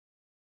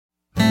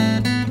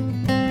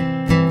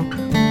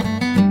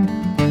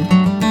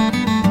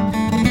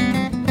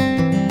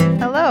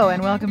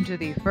welcome to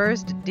the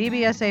first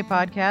DBSA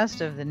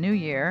podcast of the new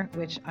year,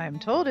 which I'm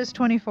told is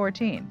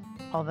 2014,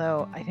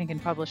 although I think in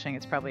publishing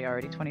it's probably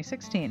already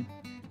 2016.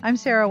 I'm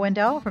Sarah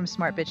Wendell from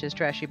Smart Bitches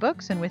Trashy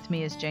Books, and with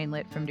me is Jane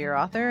Litt from Dear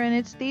Author, and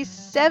it's the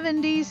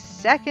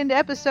 72nd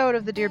episode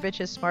of the Dear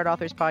Bitches Smart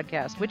Authors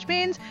podcast, which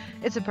means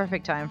it's a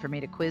perfect time for me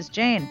to quiz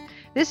Jane.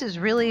 This is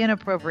really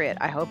inappropriate.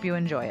 I hope you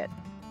enjoy it.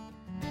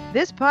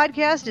 This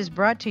podcast is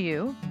brought to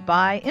you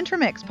by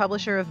Intermix,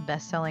 publisher of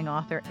best-selling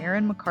author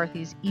Aaron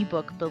McCarthy's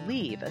ebook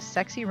Believe, a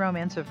sexy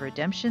romance of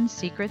redemption,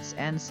 secrets,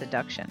 and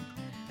seduction.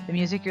 The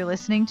music you're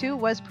listening to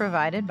was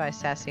provided by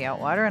Sassy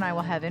Outwater, and I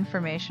will have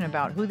information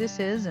about who this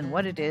is and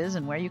what it is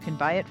and where you can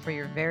buy it for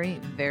your very,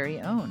 very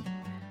own.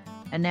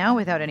 And now,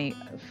 without any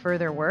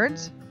further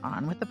words,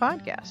 on with the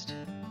podcast.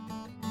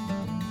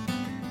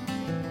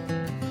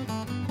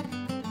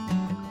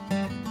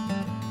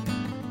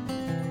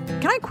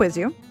 Can I quiz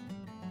you?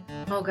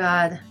 Oh,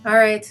 God. All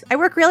right. I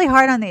work really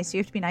hard on these, so you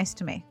have to be nice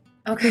to me.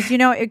 Okay.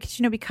 Because,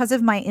 because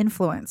of my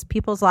influence,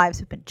 people's lives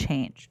have been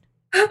changed.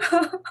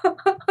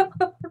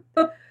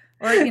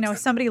 Or,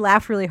 somebody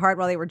laughed really hard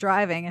while they were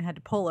driving and had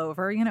to pull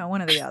over,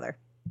 one or the other.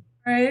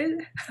 Right.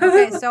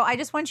 Okay, so I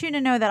just want you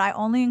to know that I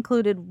only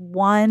included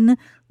one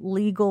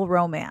legal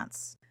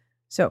romance.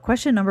 So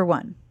question number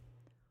 1.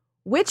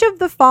 Which of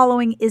the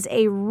following is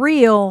a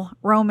real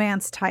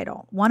romance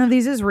title? One of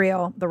these is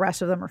real. The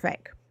rest of them are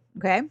fake.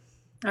 Okay?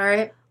 All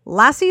right.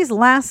 Lassie's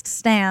Last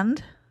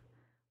Stand,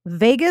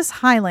 Vegas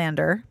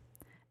Highlander,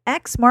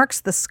 X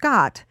Marks the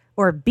Scot,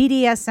 or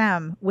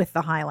BDSM with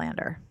the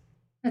Highlander?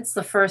 It's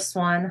the first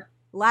one.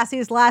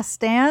 Lassie's Last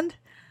Stand?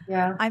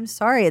 Yeah. I'm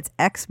sorry, it's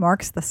X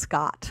Marks the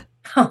Scot.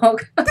 Oh,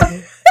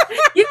 God.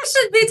 You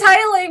should be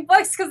titling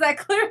books because that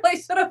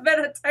clearly should have been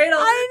a title.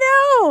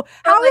 I know.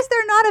 How is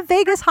there not a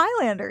Vegas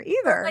Highlander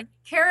either? Like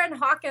Karen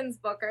Hawkins'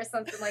 book or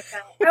something like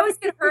that. I always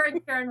get her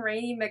and Karen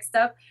Rainey mixed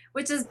up,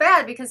 which is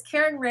bad because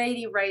Karen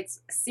Rainey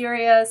writes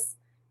serious,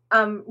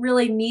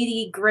 really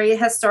meaty, great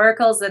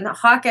historicals, and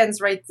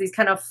Hawkins writes these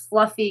kind of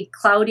fluffy,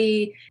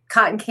 cloudy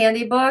cotton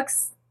candy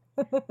books.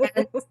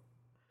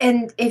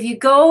 And if you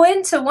go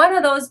into one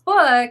of those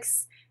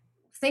books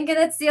thinking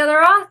it's the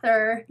other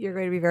author, you're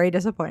going to be very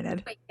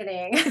disappointed.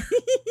 Kidding.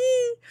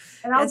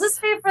 And I'll just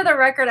say for the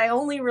record, I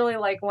only really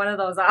like one of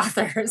those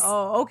authors.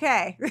 Oh,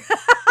 okay.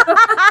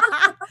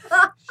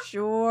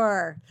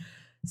 Sure.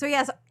 So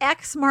yes,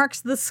 X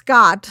Marks the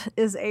Scot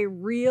is a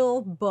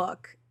real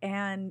book.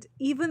 And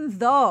even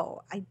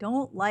though I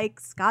don't like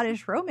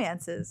Scottish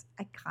romances,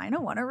 I kind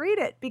of want to read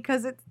it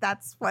because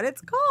that's what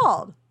it's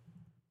called.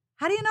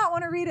 How do you not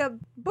want to read a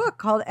book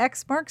called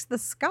X Marks the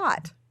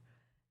Scot?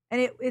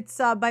 And it's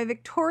by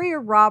Victoria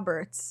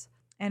Roberts,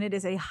 and it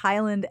is a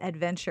Highland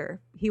adventure.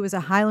 He was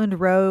a Highland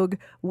rogue,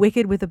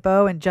 wicked with a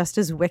bow, and just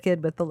as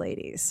wicked with the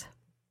ladies.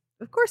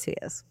 Of course he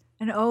is.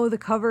 And the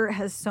cover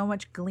has so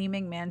much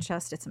gleaming man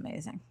chest. It's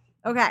amazing.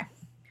 Okay.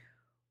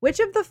 Which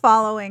of the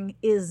following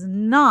is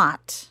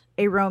not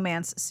a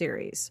romance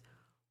series?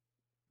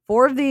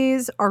 4 of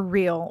these are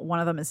real. One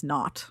of them is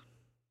not.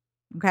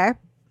 Okay?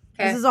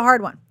 This is a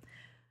hard one.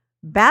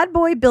 Bad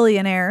Boy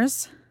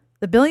Billionaires,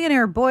 The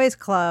Billionaire Boys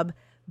Club,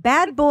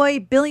 Bad Boy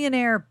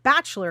Billionaire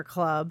Bachelor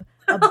Club,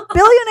 A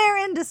Billionaire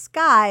in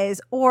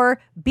Disguise,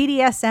 or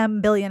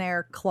BDSM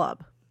Billionaire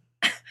Club.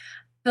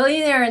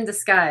 Billionaire in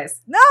Disguise.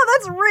 No,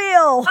 that's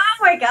real. Oh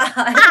my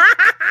God.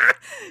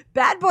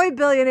 Bad Boy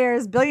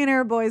Billionaires,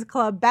 Billionaire Boys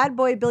Club, Bad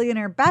Boy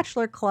Billionaire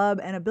Bachelor Club,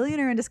 and A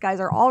Billionaire in Disguise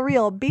are all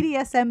real.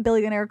 BDSM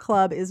Billionaire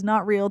Club is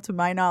not real to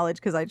my knowledge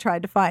because I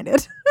tried to find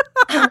it.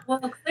 Well,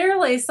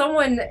 clearly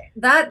someone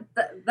that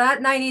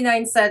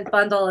 99-cent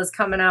bundle is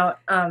coming out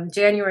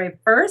January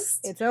 1st.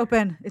 It's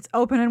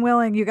open and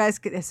willing. You guys,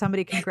 if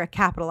somebody can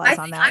capitalize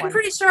on that one. I'm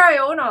pretty sure I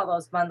own all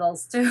those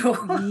bundles too.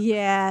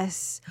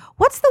 Yes.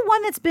 What's the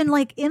one that's been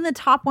like in the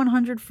top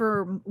 100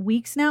 for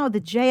weeks now? The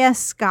J.S.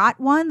 Scott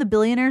one, The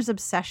Billionaire's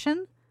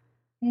Obsession?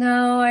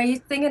 No, are you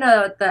thinking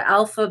of the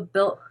Alpha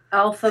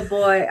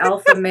Boy,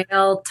 Alpha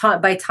Male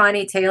by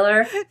Tawny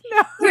Taylor?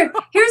 No.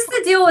 Here's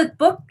the deal with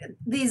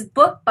these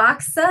book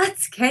box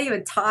sets. Can't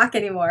even talk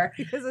anymore.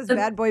 Because it's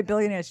Bad Boy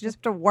Billionaires. You just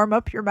have to warm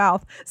up your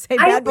mouth. Say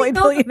Bad Boy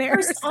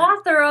Billionaires. The first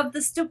author of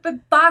the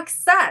stupid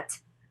box set.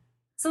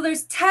 So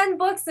there's 10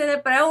 books in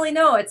it, but I only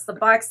know it's the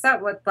box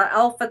set with the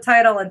Alpha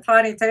title and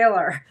Tawny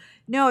Taylor.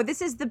 No,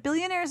 this is The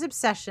Billionaire's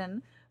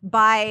Obsession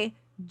by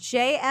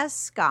J.S.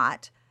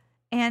 Scott.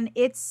 And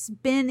it's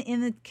been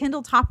in the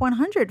Kindle Top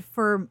 100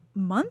 for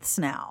months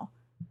now.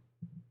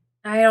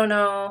 I don't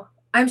know.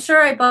 I'm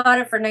sure I bought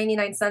it for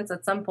 99 cents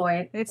at some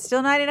point. It's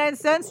still 99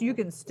 cents. You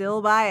can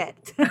still buy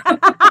it.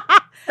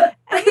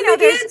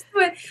 Angie's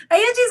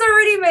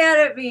already mad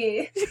at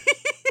me.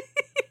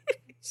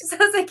 She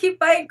says I keep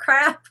buying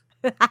crap.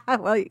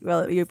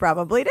 Well, you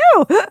probably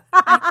do.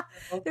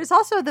 There's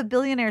also The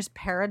Billionaire's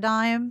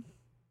Paradigm.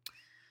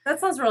 That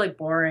sounds really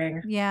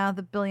boring. Yeah,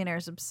 The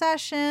Billionaire's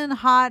Obsession,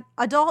 hot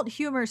adult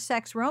humor,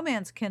 sex,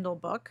 romance Kindle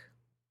book.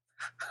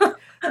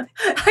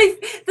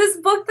 This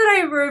book that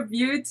I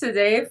reviewed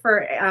today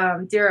for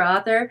Dear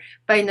Author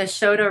by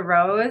Nashota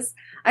Rose,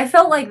 I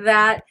felt like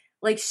that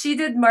Like she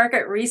did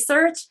market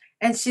research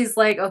and she's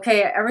like,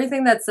 okay,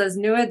 everything that says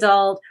new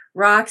adult,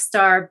 rock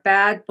star,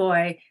 bad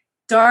boy,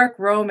 dark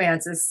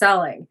romance is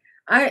selling.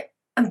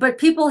 But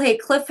people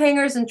hate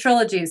cliffhangers and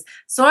trilogies.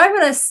 So I'm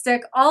going to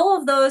stick all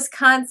of those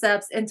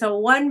concepts into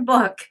one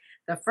book.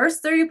 The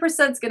first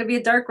 30% is going to be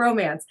a dark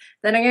romance.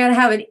 Then I'm going to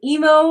have an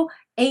emo,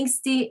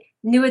 angsty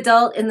new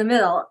adult in the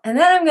middle. And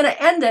then I'm going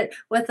to end it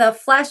with a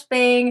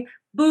flashbang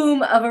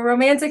boom of a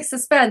romantic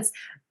suspense.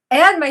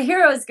 And my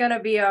hero is going to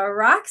be a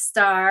rock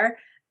star,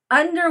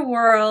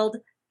 underworld,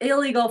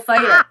 illegal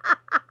fighter.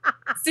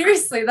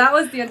 Seriously, that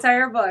was the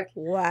entire book.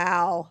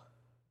 Wow.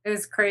 It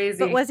was crazy.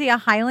 But was he a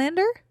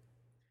Highlander?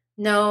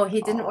 No,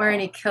 he didn't wear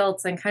any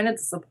kilts. I'm kind of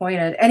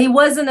disappointed. And he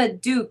wasn't a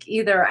duke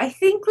either. I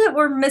think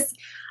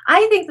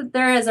that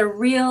there is a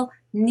real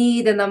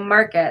need in the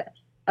market,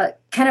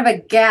 kind of a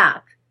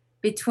gap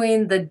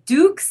between the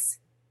dukes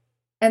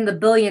and the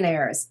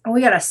billionaires. And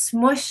we got to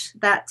smush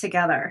that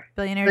together.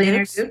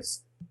 Billionaire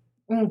dukes?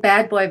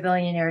 Bad boy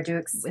billionaire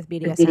dukes. With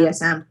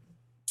BDSM.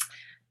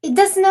 It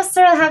doesn't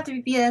necessarily have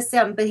to be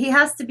BDSM, but he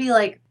has to be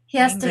like, he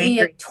has to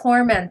be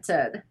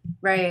tormented,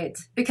 right?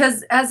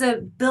 Because as a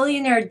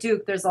billionaire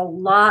duke, there's a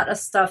lot of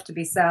stuff to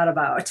be sad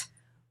about.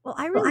 Well,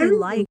 I really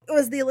like it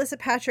was the Alyssa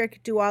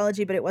Patrick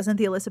duology, but it wasn't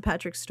the Alyssa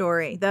Patrick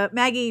story, the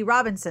Maggie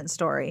Robinson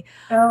story.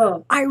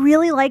 Oh, I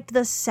really liked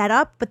the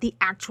setup, but the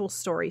actual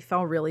story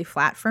fell really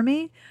flat for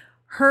me.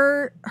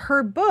 Her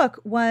book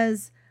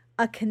was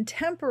a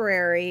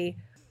contemporary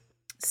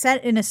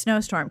set in a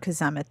snowstorm,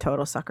 because I'm a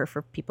total sucker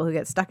for people who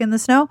get stuck in the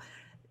snow.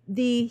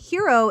 The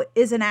hero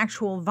is an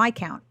actual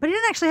viscount, but he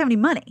didn't actually have any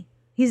money.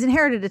 He's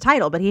inherited a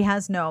title, but he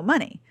has no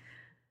money.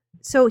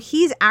 So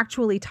he's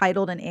actually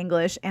titled in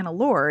English and a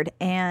lord,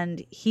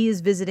 and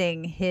he's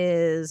visiting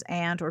his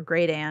aunt or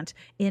great aunt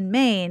in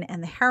Maine,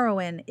 and the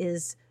heroine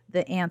is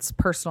the aunt's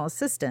personal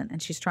assistant,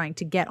 and she's trying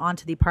to get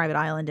onto the private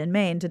island in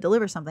Maine to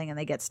deliver something, and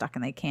they get stuck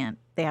and they can't.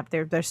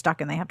 They're stuck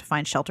and they have to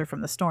find shelter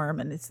from the storm,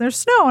 and there's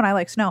snow, and I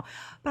like snow.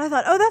 But I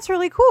thought, oh, that's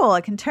really cool.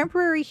 A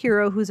contemporary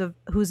hero who's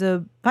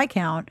a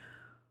viscount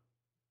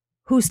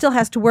who still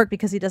has to work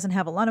because he doesn't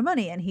have a lot of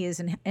money, and he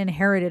has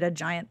inherited a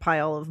giant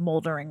pile of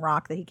moldering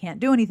rock that he can't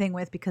do anything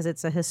with because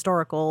it's a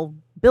historical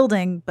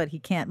building, but he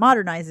can't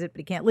modernize it, but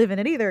he can't live in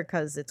it either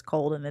because it's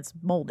cold and it's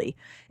moldy.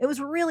 It was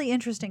a really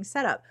interesting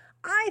setup.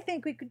 I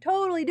think we could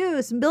totally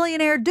do some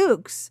billionaire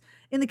dukes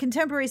in the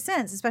contemporary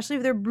sense, especially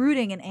if they're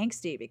brooding and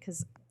angsty,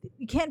 because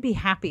you can't be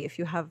happy if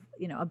you have,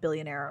 a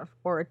billionaire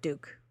or a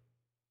duke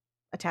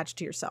attached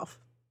to yourself.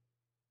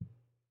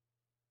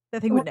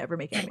 That thing would never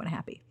make anyone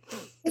happy.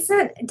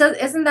 isn't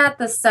that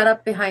the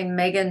setup behind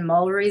Megan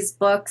Mulry's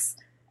books,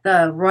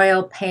 The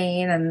Royal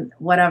Pain and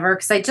whatever?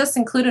 Because I just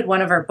included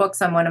one of her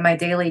books on one of my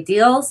daily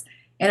deals,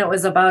 and it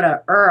was about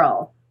a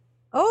earl.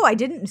 Oh, I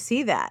didn't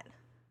see that.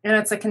 And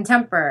it's a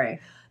contemporary.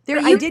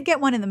 I did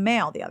get one in the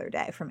mail the other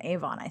day from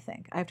Avon, I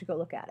think. I have to go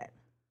look at it.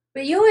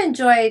 But you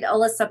enjoyed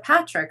Alyssa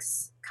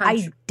Patrick's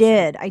contribution.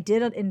 I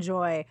did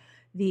enjoy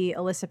the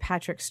Alyssa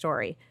Patrick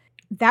story.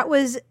 That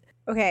was,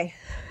 okay.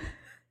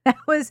 That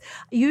was,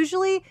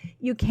 usually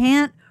you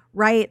can't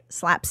write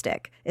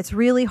slapstick. It's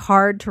really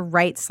hard to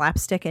write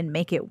slapstick and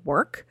make it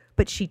work,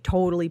 but she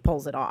totally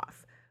pulls it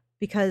off.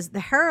 Because the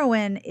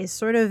heroine is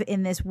sort of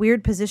in this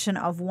weird position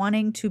of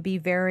wanting to be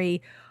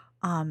very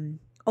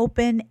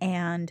open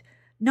and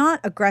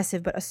not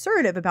aggressive, but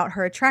assertive about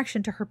her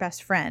attraction to her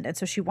best friend. And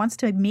so she wants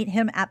to meet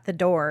him at the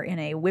door in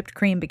a whipped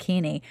cream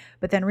bikini,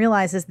 but then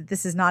realizes that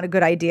this is not a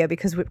good idea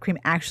because whipped cream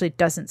actually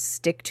doesn't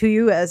stick to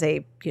you as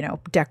a,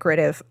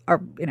 decorative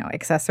or,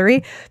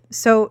 accessory.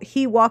 So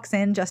he walks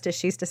in just as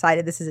she's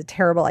decided this is a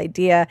terrible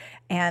idea.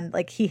 And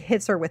he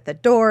hits her with the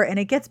door, and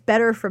it gets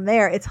better from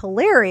there. It's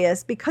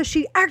hilarious because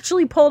she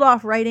actually pulled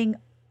off writing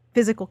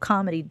physical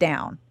comedy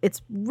down.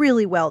 It's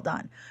really well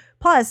done.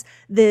 Plus,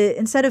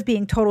 instead of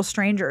being total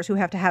strangers who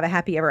have to have a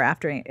happy ever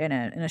after in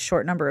a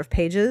short number of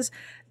pages,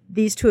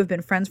 these two have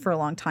been friends for a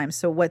long time.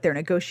 So what they're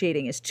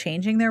negotiating is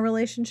changing their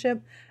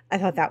relationship. I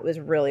thought that was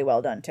really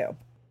well done too.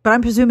 But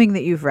I'm presuming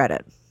that you've read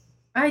it.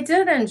 I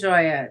did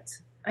enjoy it.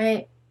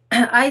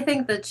 I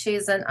think that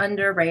she's an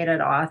underrated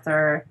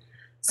author.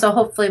 So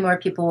hopefully more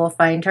people will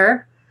find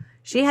her.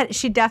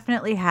 She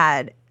definitely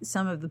had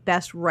some of the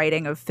best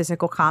writing of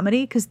physical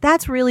comedy, because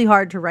that's really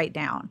hard to write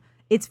down.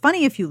 It's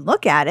funny if you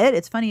look at it.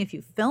 It's funny if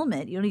you film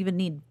it. You don't even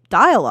need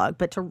dialogue,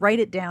 but to write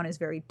it down is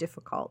very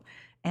difficult.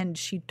 And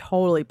she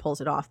totally pulls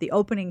it off. The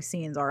opening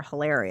scenes are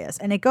hilarious.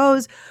 And it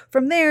goes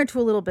from there to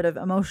a little bit of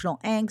emotional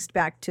angst,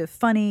 back to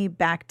funny,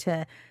 back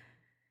to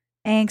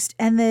angst.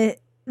 And the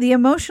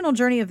emotional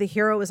journey of the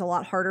hero is a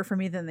lot harder for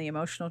me than the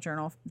emotional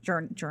journey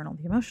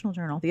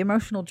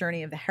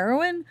of the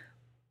heroine.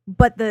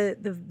 But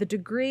the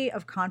degree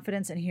of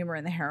confidence and humor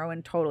in the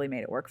heroine totally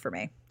made it work for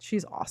me.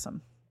 She's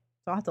awesome.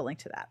 So I'll have to link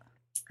to that.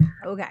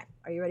 Okay.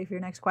 Are you ready for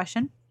your next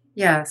question?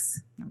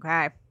 Yes.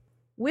 Okay.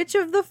 Which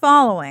of the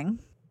following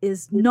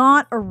is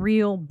not a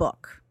real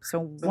book? So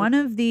one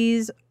of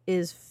these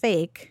is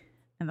fake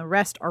and the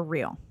rest are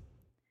real.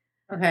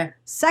 Okay.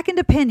 Second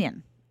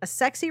Opinion, a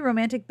sexy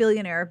romantic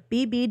billionaire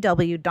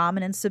BBW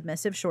dominant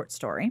submissive short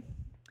story.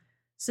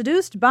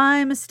 Seduced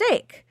by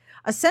Mistake,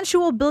 a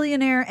sensual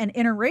billionaire and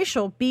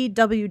interracial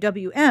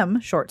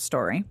BWWM short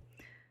story.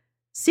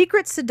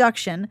 Secret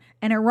Seduction,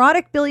 an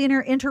erotic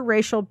billionaire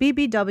interracial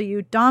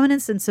BBW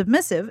dominance and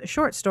submissive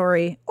short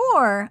story.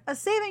 Or A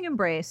Saving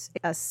Embrace,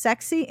 a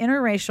sexy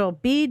interracial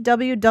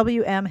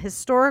BWWM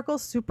historical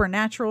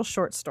supernatural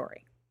short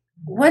story.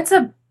 What's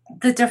the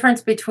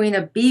difference between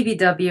a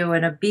BBW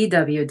and a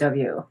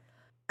BWW?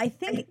 I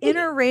think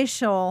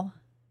interracial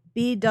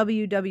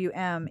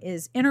BWWM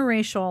is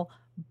interracial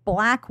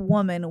black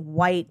woman,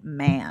 white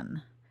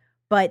man.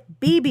 But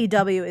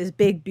BBW is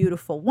big,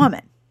 beautiful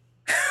woman.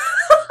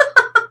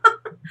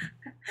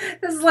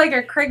 This is like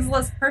a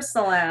Craigslist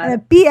personal ad.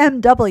 And a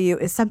BMW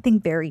is something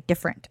very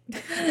different.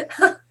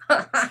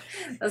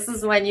 This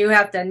is when you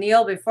have to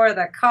kneel before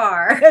the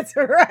car. That's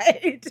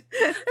right.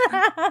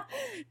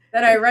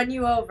 Then I run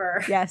you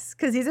over. Yes,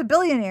 because he's a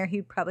billionaire.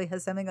 He probably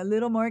has something a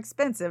little more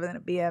expensive than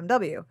a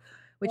BMW,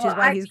 which is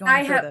why he's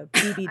going for the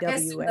BBW. I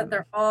assume that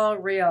they're all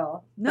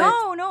real.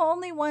 No,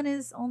 only one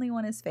is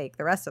fake.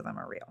 The rest of them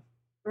are real.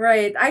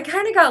 Right. I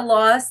kind of got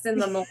lost in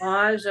the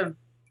melange of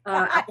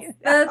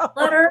alphabet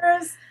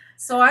letters.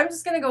 So I'm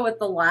just going to go with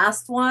the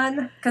last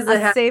one. Because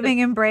A Saving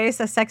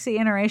Embrace, a sexy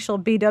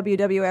interracial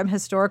BWWM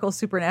historical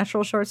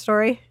supernatural short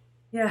story.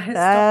 Yeah.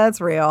 That's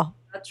real.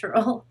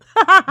 Natural.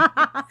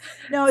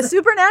 No,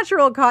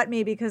 supernatural caught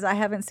me because I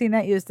haven't seen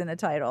that used in a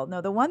title. No,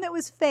 the one that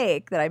was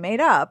fake that I made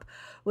up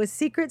was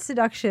Secret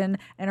Seduction,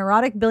 an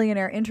erotic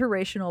billionaire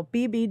interracial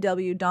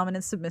BBW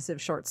dominant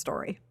submissive short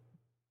story.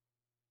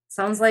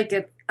 Sounds like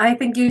it. I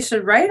think you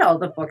should write all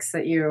the books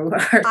that you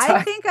are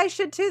I think I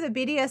should too. The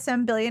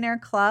BDSM Billionaire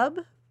Club.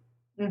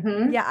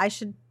 Mm-hmm. Yeah, I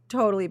should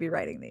totally be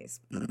writing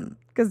these.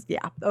 Because,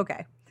 yeah,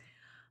 okay.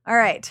 All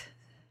right.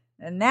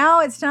 And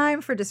now it's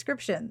time for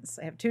descriptions.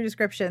 I have 2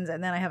 descriptions,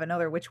 and then I have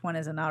another which one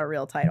is not a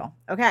real title.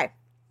 Okay.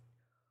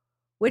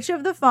 Which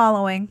of the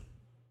following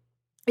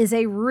is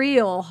a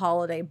real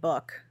holiday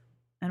book?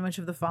 And which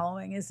of the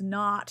following is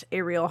not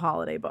a real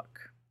holiday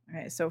book?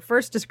 Okay, so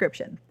first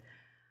description.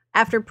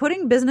 After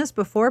putting business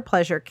before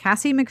pleasure,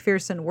 Cassie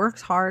McPherson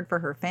works hard for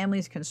her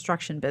family's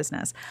construction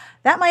business.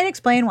 That might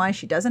explain why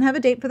she doesn't have a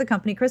date for the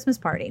company Christmas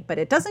party, but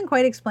it doesn't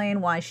quite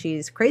explain why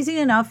she's crazy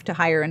enough to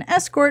hire an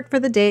escort for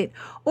the date,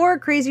 or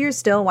crazier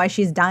still, why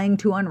she's dying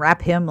to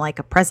unwrap him like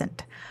a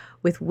present.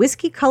 With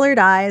whiskey-colored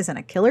eyes and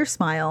a killer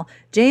smile,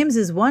 James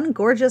is one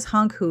gorgeous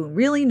hunk who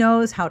really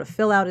knows how to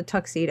fill out a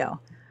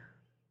tuxedo.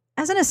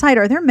 As an aside,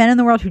 are there men in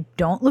the world who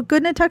don't look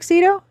good in a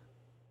tuxedo?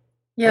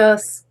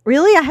 Yes.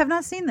 Really? I have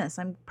not seen this.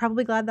 I'm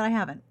probably glad that I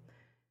haven't.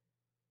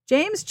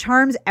 James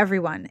charms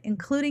everyone,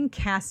 including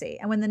Cassie.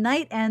 And when the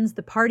night ends,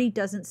 the party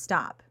doesn't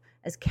stop.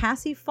 As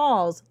Cassie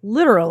falls,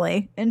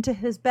 literally, into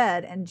his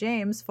bed and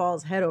James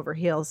falls head over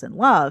heels in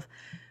love.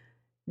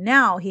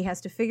 Now he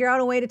has to figure out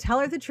a way to tell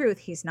her the truth.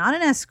 He's not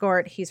an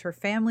escort. He's her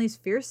family's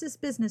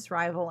fiercest business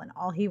rival. And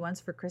all he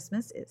wants for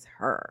Christmas is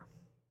her.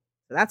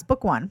 So that's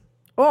book 1.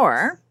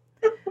 Or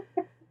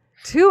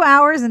 2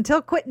 hours until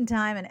quitting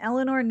time, and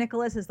Eleanor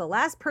Nicholas is the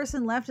last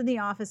person left in the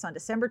office on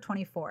December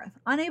 24th.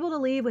 Unable to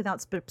leave without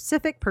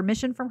specific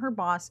permission from her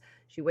boss,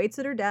 she waits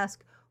at her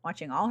desk,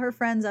 watching all her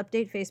friends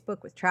update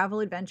Facebook with travel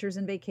adventures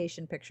and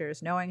vacation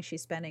pictures, knowing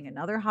she's spending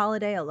another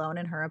holiday alone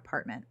in her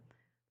apartment.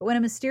 But when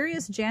a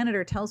mysterious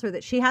janitor tells her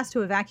that she has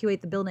to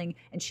evacuate the building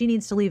and she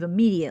needs to leave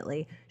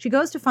immediately, she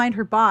goes to find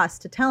her boss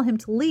to tell him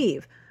to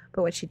leave.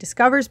 But what she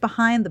discovers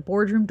behind the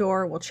boardroom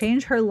door will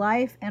change her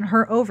life and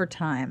her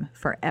overtime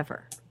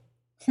forever.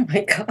 Oh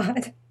my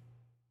God.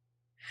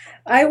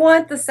 I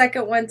want the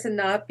second one to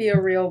not be a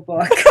real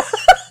book.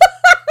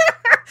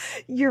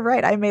 You're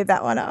right. I made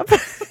that one up.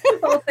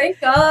 Oh, thank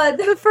God.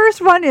 The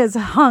first one is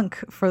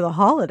Hunk for the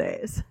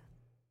Holidays.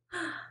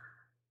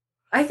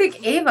 I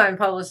think Avon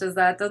publishes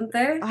that, doesn't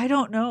they? I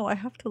don't know. I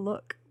have to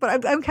look.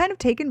 But I'm kind of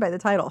taken by the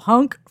title.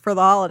 Hunk for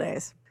the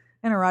Holidays.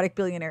 An erotic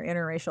billionaire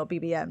interracial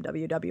BBM,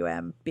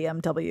 WWM,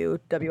 BMW,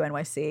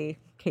 WNYC,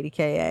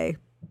 KDKA,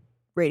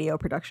 radio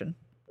production.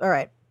 All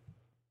right.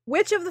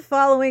 Which of the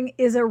following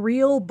is a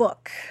real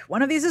book?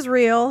 One of these is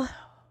real.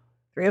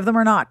 3 of them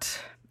are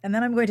not. And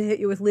then I'm going to hit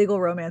you with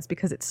legal romance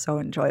because it's so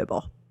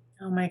enjoyable.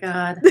 Oh my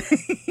God.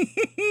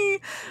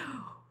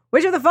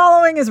 Which of the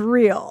following is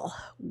real?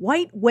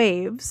 White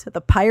Waves,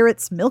 the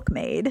Pirate's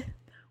Milkmaid.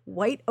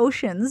 White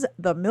Oceans,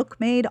 the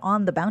Milkmaid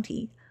on the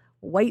Bounty.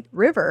 White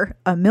River,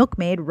 a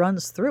milkmaid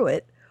runs through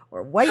it.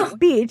 Or White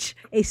Beach,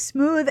 a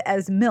smooth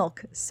as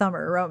milk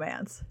summer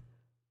romance.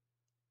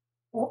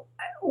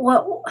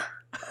 What?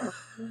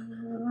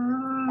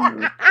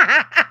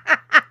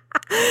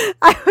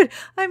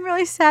 I'm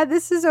really sad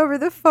this is over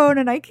the phone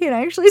and I can't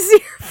actually see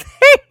your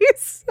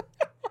face.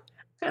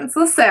 It's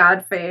a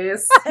sad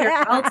face.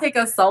 Here, I'll take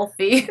a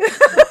selfie.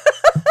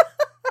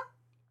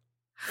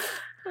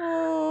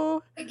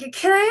 Oh.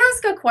 Can I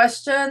ask a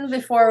question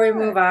before we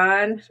move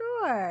on?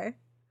 Sure.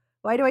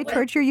 Why do I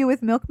torture you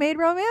with milkmaid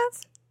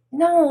romance?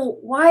 No,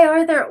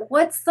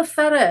 what's the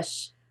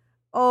fetish?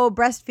 Oh,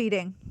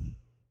 breastfeeding.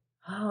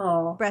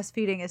 Oh.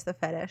 Breastfeeding is the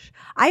fetish.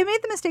 I made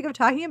the mistake of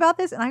talking about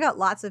this and I got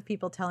lots of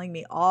people telling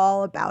me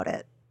all about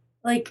it.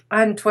 Like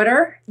on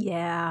Twitter?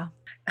 Yeah.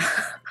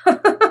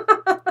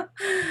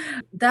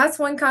 That's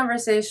one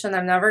conversation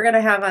I'm never going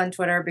to have on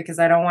Twitter because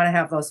I don't want to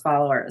have those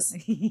followers.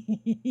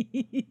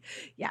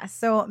 Yeah.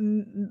 So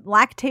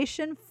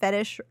lactation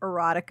fetish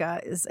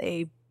erotica is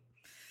it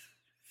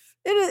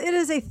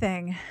is a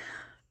thing.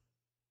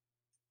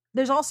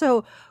 There's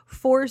also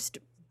forced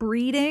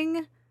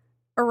breeding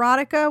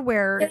erotica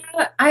where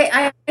Yeah,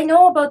 I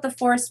know about the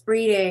forced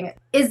breeding.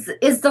 Is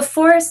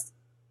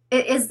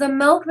the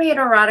milkmaid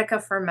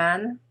erotica for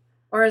men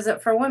or is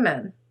it for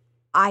women?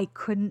 I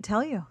couldn't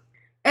tell you.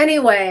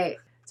 Anyway,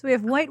 So we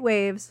have White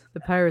Waves, the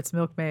pirate's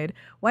milkmaid,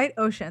 White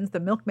Oceans, the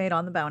milkmaid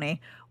on the bounty,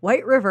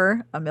 White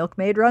River, a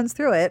milkmaid runs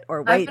through it,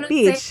 or I'm White gonna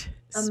say Beach,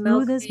 a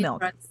smooth as milkmaid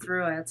milk. runs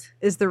through it.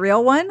 Is the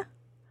real one?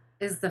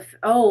 Is the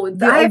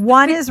I have to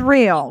One pick is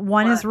real,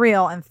 one one. is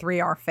real, and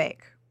 3 are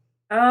fake.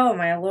 Oh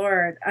my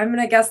lord! I'm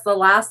gonna guess the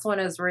last one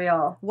is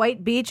real.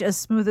 White Beach, as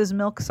smooth as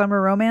milk,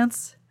 summer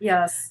romance.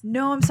 Yes.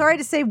 No, I'm sorry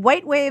to say,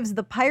 White Waves,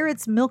 the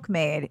pirate's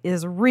milkmaid,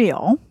 is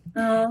real.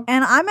 Oh.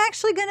 And I'm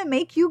actually going to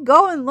make you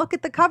go and look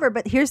at the cover.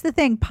 But here's the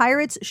thing,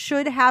 pirates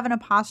should have an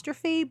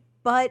apostrophe,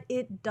 but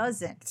it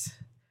doesn't.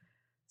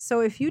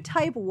 So if you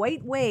type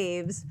White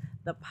Waves,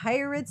 the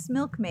pirate's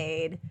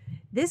milkmaid,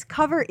 this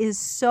cover is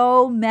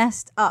so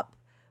messed up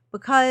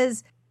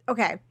because,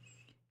 okay,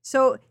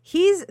 so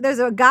there's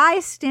a guy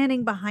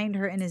standing behind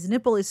her and his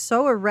nipple is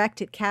so erect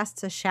it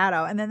casts a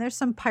shadow. And then there's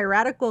some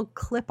piratical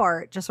clip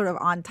art just sort of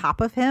on top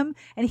of him.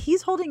 And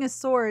he's holding a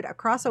sword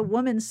across a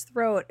woman's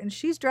throat and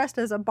she's dressed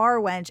as a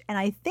bar wench. And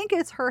I think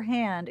it's her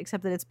hand,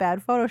 except that it's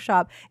bad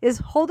Photoshop, is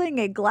holding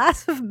a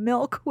glass of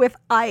milk with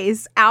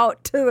ice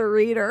out to the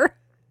reader.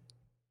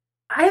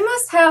 I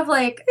must have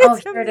like,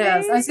 It's here it is. I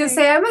was amazing. gonna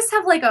say I must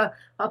have like a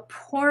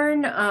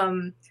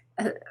porn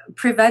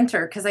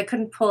preventer because I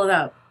couldn't pull it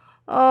up.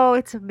 Oh,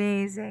 it's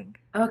amazing.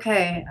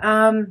 Okay.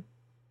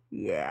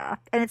 Yeah.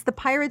 And it's the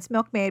pirate's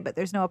milkmaid, but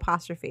there's no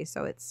apostrophe,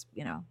 so it's,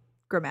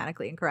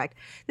 grammatically incorrect.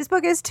 This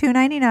book is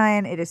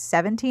 $2.99. It is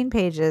 17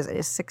 pages. It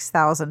is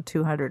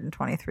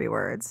 6,223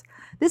 words.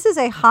 This is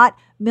a hot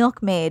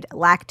milkmaid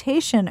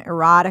lactation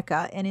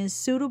erotica and is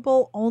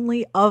suitable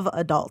only of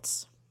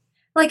adults.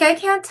 Like I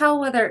can't tell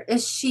whether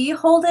is she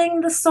holding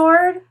the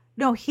sword?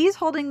 No, he's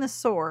holding the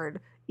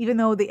sword, even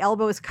though the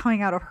elbow is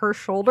coming out of her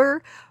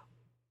shoulder,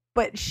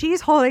 but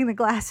she's holding the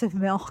glass of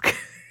milk.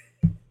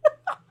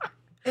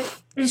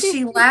 Is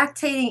she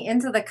lactating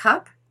into the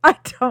cup? I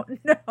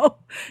don't know.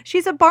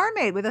 She's a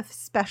barmaid with a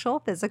special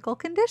physical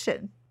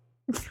condition.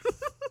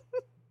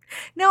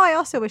 No, I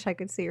also wish I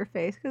could see her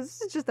face because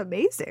this is just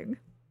amazing.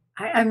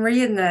 I'm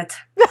reading it.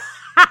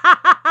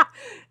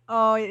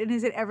 Oh, and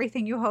is it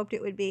everything you hoped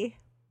it would be?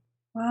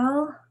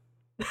 Well,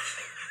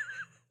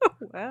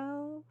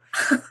 well,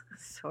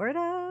 sort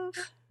of.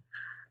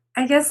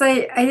 I guess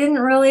I didn't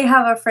really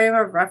have a frame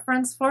of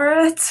reference for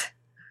it.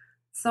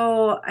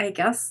 So I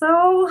guess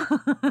so.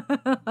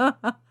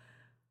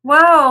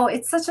 Wow,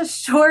 it's such a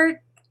short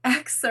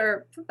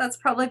excerpt. That's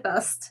probably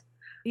best.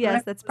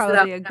 Yes, that's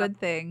probably a good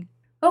thing.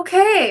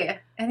 Okay.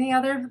 Any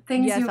other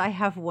things? Yes, I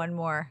have one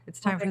more. It's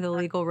time for the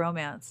legal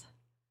romance.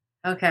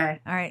 Okay.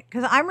 All right.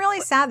 Because I'm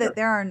really sad that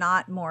there are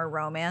not more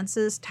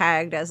romances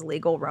tagged as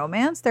legal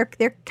romance.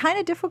 They're kind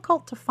of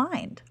difficult to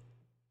find.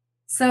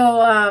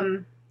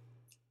 So,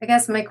 I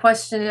guess my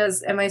question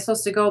is, am I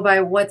supposed to go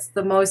by what's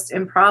the most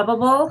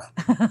improbable?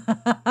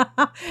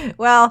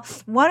 Well,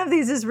 one of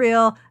these is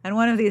real and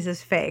one of these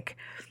is fake.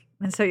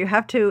 And so you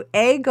have to,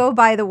 A, go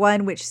by the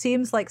one which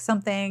seems like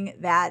something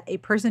that a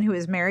person who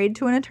is married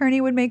to an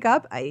attorney would make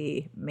up,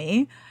 i.e.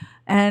 me,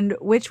 and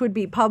which would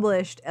be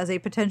published as a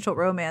potential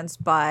romance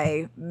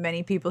by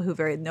many people who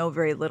know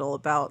very little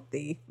about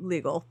the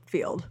legal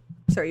field.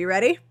 So are you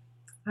ready?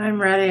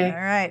 I'm ready. All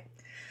right.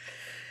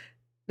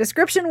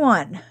 Description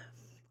 1.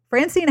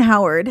 Francine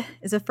Howard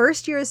is a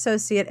first-year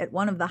associate at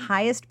one of the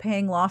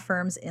highest-paying law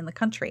firms in the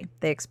country.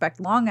 They expect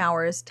long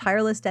hours,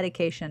 tireless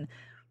dedication,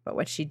 but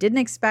what she didn't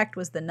expect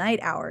was the night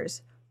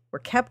hours were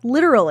kept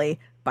literally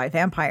by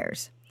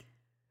vampires.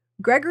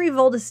 Gregory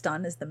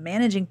Voldeston is the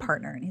managing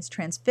partner, and he's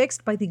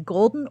transfixed by the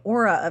golden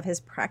aura of his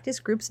practice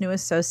group's new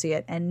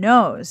associate and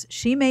knows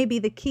she may be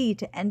the key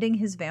to ending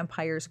his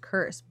vampire's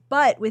curse.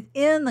 But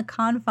within the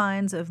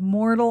confines of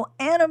mortal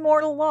and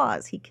immortal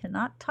laws, he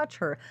cannot touch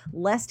her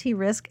lest he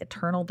risk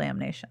eternal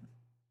damnation.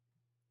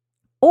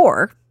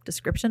 Or,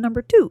 description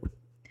number 2.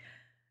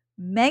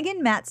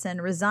 Megan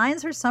Matson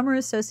resigns her summer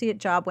associate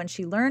job when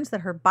she learns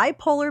that her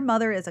bipolar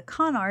mother is a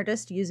con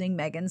artist using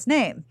Megan's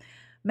name.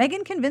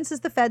 Megan convinces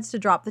the feds to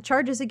drop the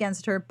charges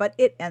against her, but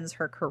it ends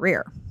her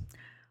career.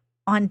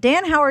 On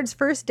Dan Howard's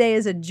first day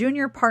as a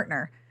junior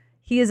partner,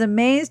 he is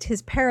amazed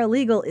his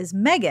paralegal is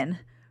Megan,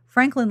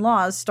 Franklin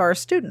Law's star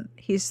student.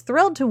 He's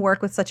thrilled to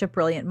work with such a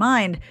brilliant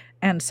mind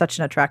and such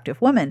an attractive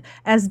woman.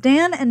 As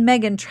Dan and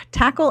Megan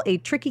tackle a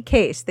tricky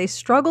case, they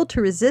struggle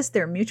to resist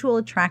their mutual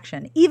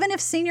attraction. Even if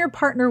senior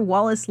partner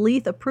Wallace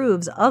Leith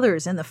approves,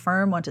 others in the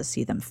firm want to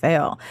see them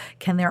fail.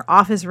 Can their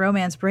office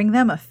romance bring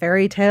them a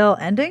fairy tale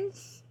ending?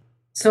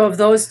 So of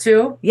those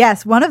two?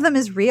 Yes, one of them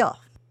is real.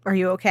 Are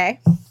you okay?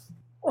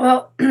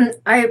 Well,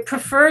 I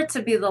prefer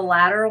to be the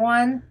latter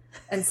one.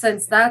 And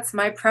since that's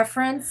my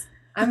preference,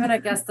 I'm going to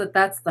guess that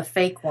that's the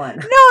fake one.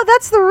 No,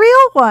 that's the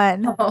real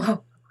one.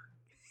 Oh.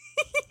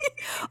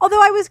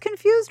 Although I was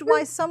confused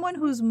why someone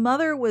whose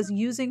mother was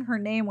using her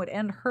name would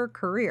end her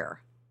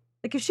career.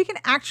 Like, if she can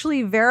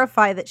actually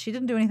verify that she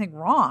didn't do anything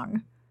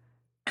wrong.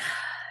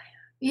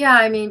 Yeah,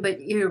 I mean,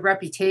 but your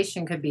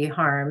reputation could be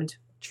harmed.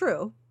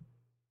 True.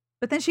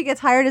 But then she gets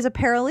hired as a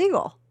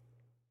paralegal.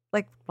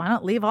 Like, why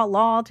not leave all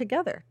law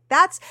altogether?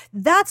 That's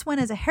when,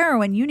 as a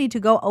heroine, you need to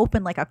go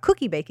open like a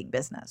cookie baking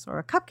business or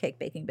a cupcake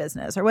baking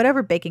business or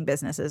whatever baking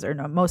businesses are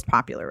most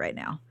popular right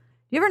now.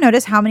 You ever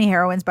notice how many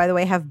heroines, by the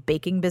way, have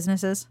baking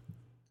businesses?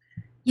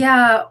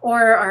 Yeah,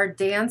 or our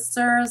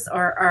dancers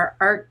or our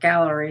art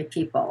gallery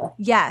people.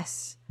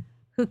 Yes,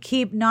 who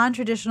keep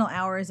non-traditional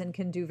hours and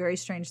can do very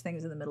strange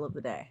things in the middle of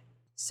the day.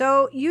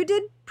 So you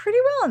did pretty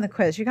well on the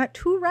quiz. You got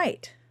 2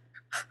 right.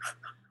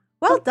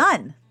 Well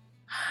done.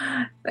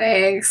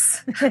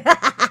 Thanks.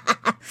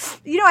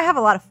 You know, I have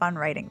a lot of fun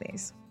writing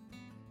these.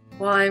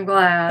 Well, I'm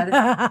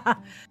glad.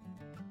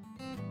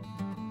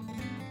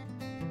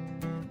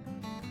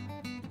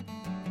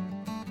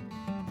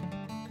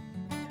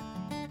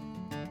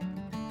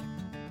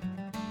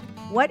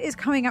 What is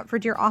coming up for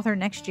Dear Author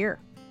next year?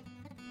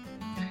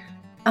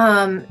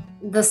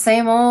 The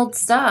same old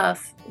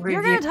stuff.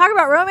 You're going to talk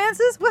about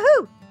romances?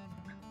 Woohoo!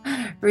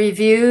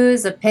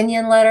 Reviews,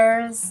 opinion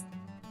letters,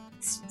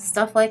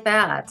 stuff like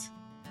that.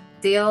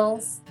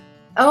 Deals.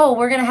 Oh,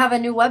 we're going to have a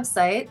new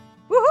website.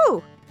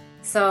 Woohoo!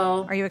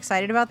 So, are you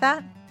excited about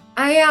that?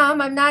 I am.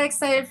 I'm not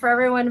excited for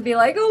everyone to be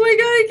like, oh my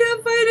God, I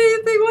can't find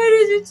anything. Why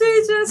did you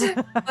change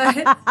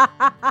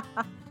it?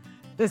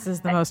 This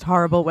is the most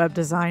horrible web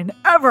design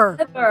ever.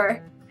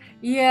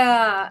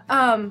 Yeah.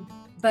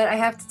 But I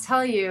have to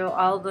tell you,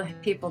 all the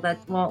people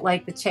that won't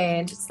like the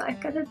change, it's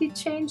not going to be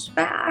changed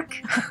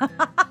back.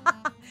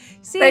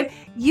 See,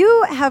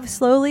 you have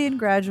slowly and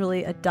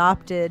gradually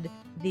adopted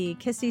the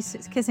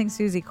kissing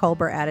Susie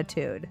Colbert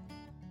attitude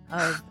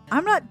of,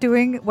 I'm not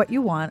doing what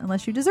you want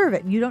unless you deserve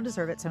it, and you don't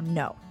deserve it, so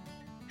no.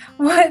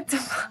 What?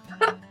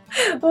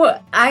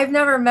 What? I've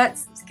never met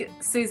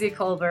Susie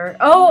Colbert.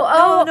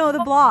 Oh, no,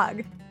 the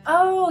blog.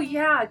 Oh,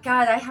 yeah.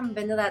 God, I haven't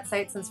been to that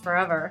site since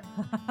forever.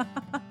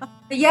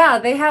 Yeah,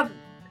 they have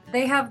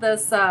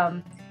this,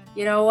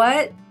 you know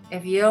what?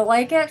 If you don't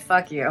like it,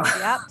 fuck you.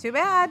 Yep, too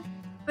bad.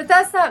 But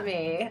that's not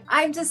me.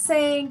 I'm just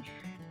saying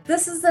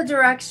this is the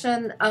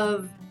direction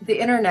of the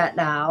internet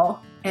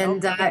now,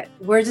 and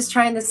we're just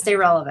trying to stay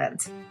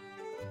relevant.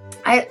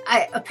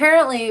 I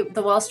apparently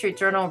the Wall Street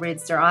Journal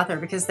reads Dear Author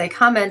because they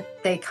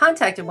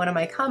contacted one of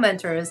my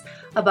commenters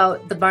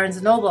about the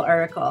Barnes & Noble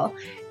article.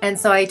 And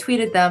so I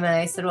tweeted them and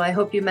I said, well, I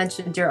hope you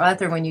mention Dear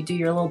Author when you do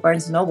your little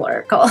Barnes & Noble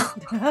article.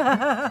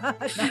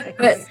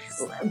 Nice.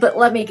 But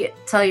let me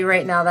tell you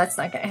right now, that's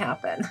not going to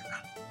happen.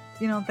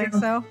 You don't think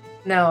so?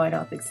 No, I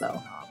don't think so.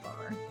 Oh,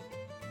 bummer.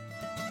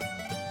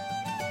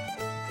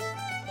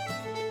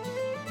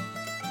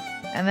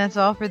 And that's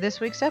all for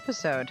this week's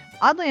episode.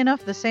 Oddly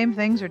enough, the same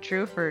things are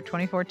true for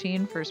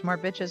 2014 for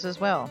Smart Bitches as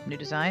well. New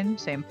design,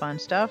 same fun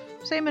stuff,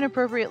 same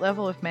inappropriate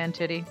level of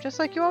man-titty, just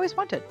like you always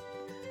wanted.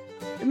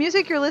 The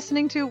music you're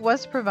listening to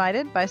was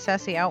provided by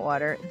Sassy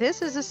Outwater.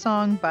 This is a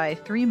song by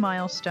 3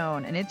 Mile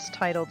Stone, and it's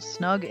titled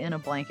Snug in a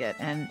Blanket.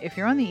 And if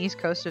you're on the East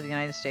Coast of the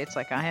United States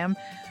like I am,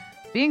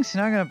 being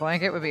snug in a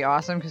blanket would be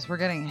awesome because we're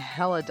getting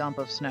hella dump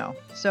of snow.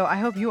 So I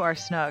hope you are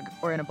snug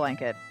or in a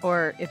blanket.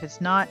 Or if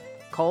it's not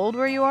cold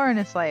where you are and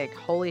it's like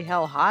holy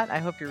hell hot, I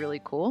hope you're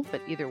really cool.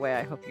 But either way,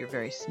 I hope you're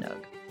very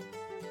snug.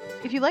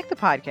 If you like the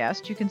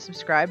podcast, you can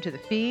subscribe to the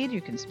feed, you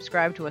can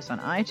subscribe to us on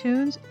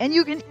iTunes, and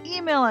you can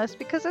email us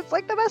because it's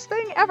like the best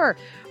thing ever.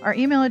 Our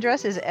email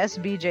address is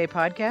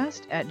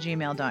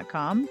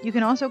sbjpodcast@gmail.com. You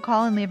can also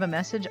call and leave a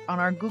message on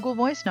our Google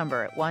Voice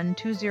number at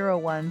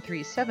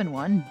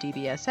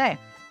 1-201-371-DBSA.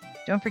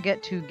 Don't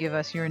forget to give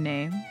us your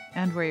name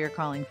and where you're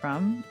calling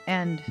from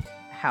and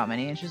how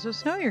many inches of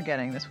snow you're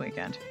getting this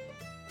weekend.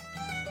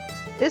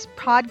 This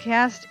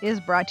podcast is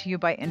brought to you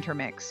by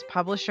Intermix,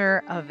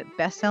 publisher of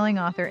best-selling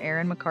author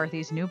Aaron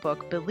McCarthy's new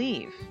book,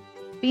 Believe.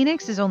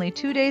 Phoenix is only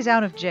 2 days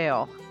out of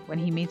jail when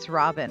he meets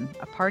Robin,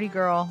 a party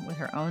girl with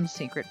her own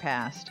secret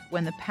past.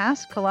 When the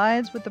past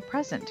collides with the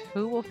present,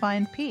 who will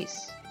find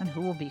peace and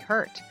who will be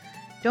hurt?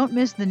 Don't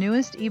miss the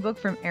newest ebook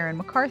from Aaron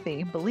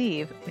McCarthy,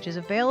 Believe, which is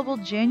available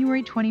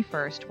January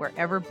 21st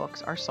wherever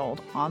books are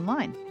sold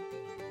online.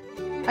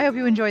 I hope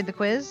you enjoyed the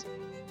quiz.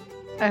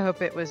 I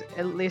hope it was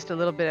at least a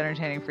little bit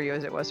entertaining for you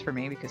as it was for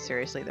me, because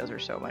seriously, those are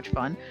so much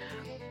fun.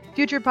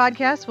 Future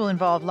podcasts will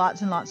involve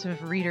lots and lots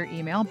of reader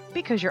email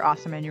because you're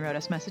awesome and you wrote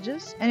us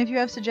messages. And if you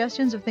have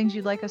suggestions of things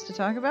you'd like us to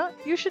talk about,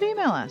 you should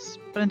email us.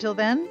 But until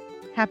then,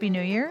 Happy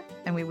New Year,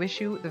 and we wish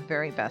you the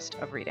very best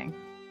of reading.